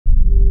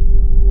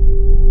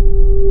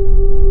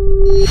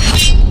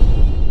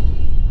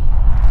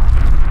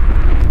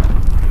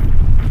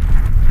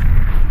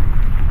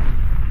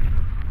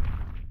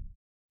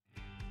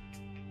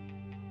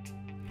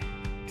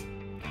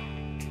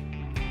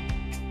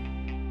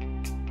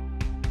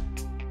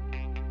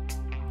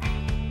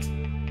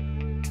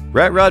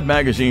Rat Rod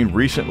Magazine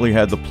recently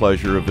had the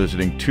pleasure of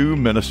visiting two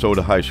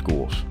Minnesota high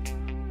schools,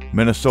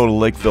 Minnesota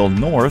Lakeville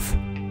North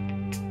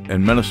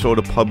and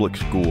Minnesota Public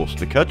Schools,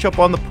 to catch up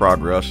on the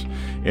progress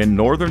in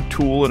Northern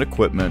Tool and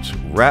Equipment's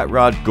Rat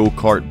Rod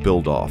Go-Kart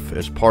Build-Off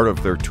as part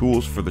of their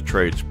Tools for the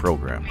Trades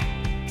program.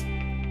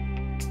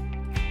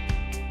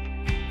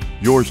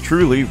 Yours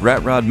truly,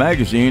 Rat Rod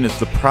Magazine, is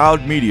the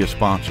proud media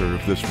sponsor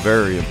of this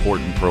very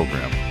important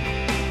program.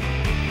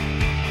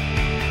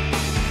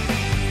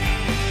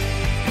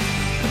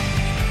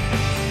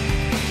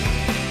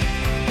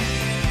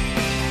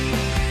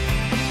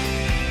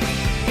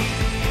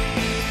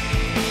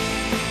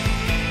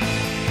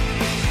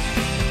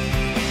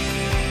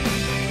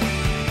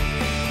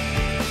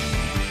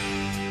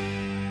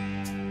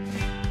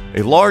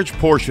 A large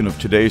portion of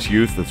today's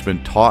youth has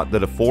been taught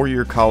that a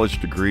four-year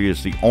college degree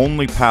is the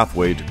only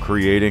pathway to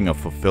creating a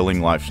fulfilling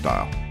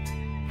lifestyle.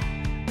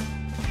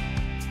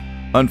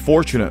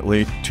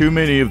 Unfortunately, too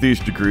many of these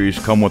degrees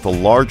come with a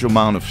large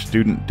amount of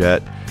student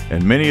debt,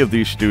 and many of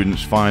these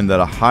students find that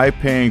a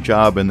high-paying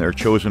job in their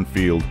chosen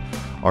field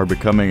are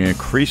becoming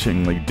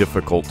increasingly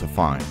difficult to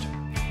find.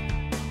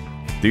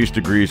 These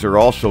degrees are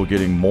also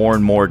getting more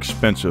and more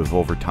expensive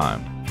over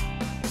time.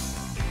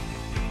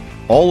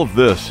 All of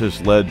this has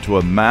led to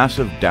a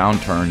massive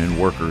downturn in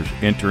workers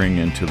entering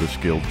into the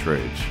skilled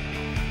trades.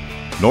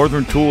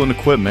 Northern Tool and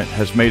Equipment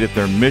has made it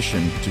their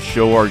mission to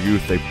show our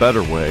youth a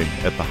better way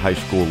at the high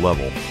school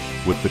level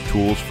with the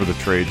Tools for the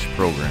Trades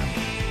program.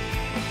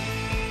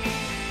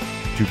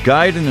 To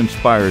guide and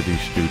inspire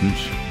these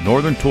students,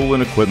 Northern Tool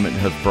and Equipment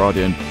has brought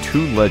in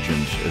two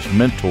legends as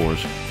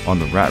mentors on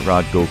the Rat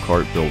Rod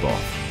Go-Kart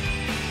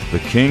Build-Off. The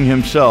King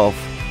himself,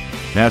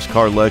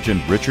 NASCAR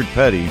legend Richard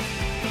Petty,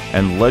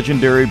 and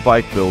legendary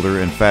bike builder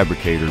and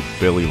fabricator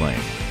Billy Lane.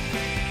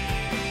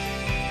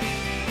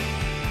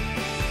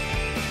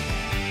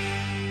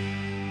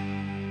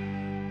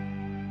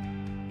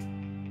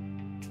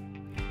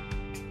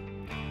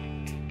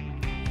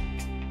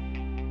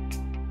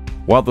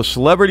 While the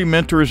celebrity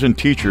mentors and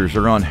teachers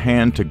are on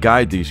hand to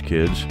guide these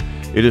kids,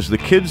 it is the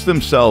kids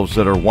themselves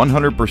that are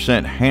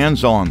 100%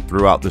 hands-on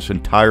throughout this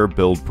entire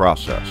build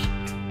process.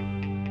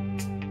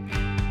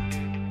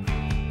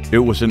 It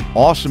was an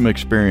awesome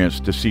experience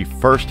to see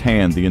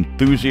firsthand the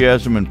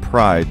enthusiasm and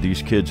pride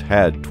these kids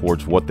had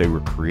towards what they were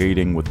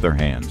creating with their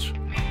hands.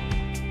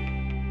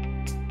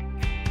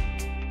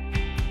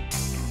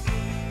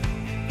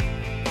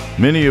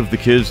 Many of the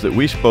kids that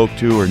we spoke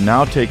to are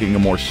now taking a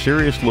more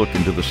serious look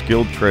into the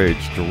skilled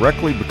trades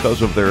directly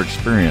because of their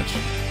experience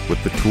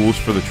with the Tools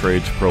for the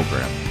Trades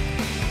program.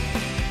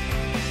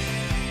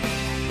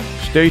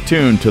 Stay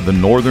tuned to the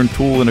Northern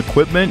Tool and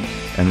Equipment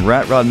and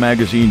Rat Rod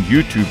Magazine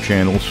YouTube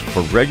channels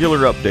for regular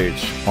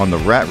updates on the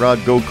Rat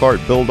Rod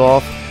Go-Kart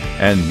Build-Off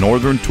and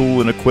Northern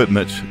Tool and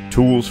Equipment's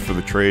Tools for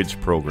the Trades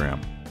program.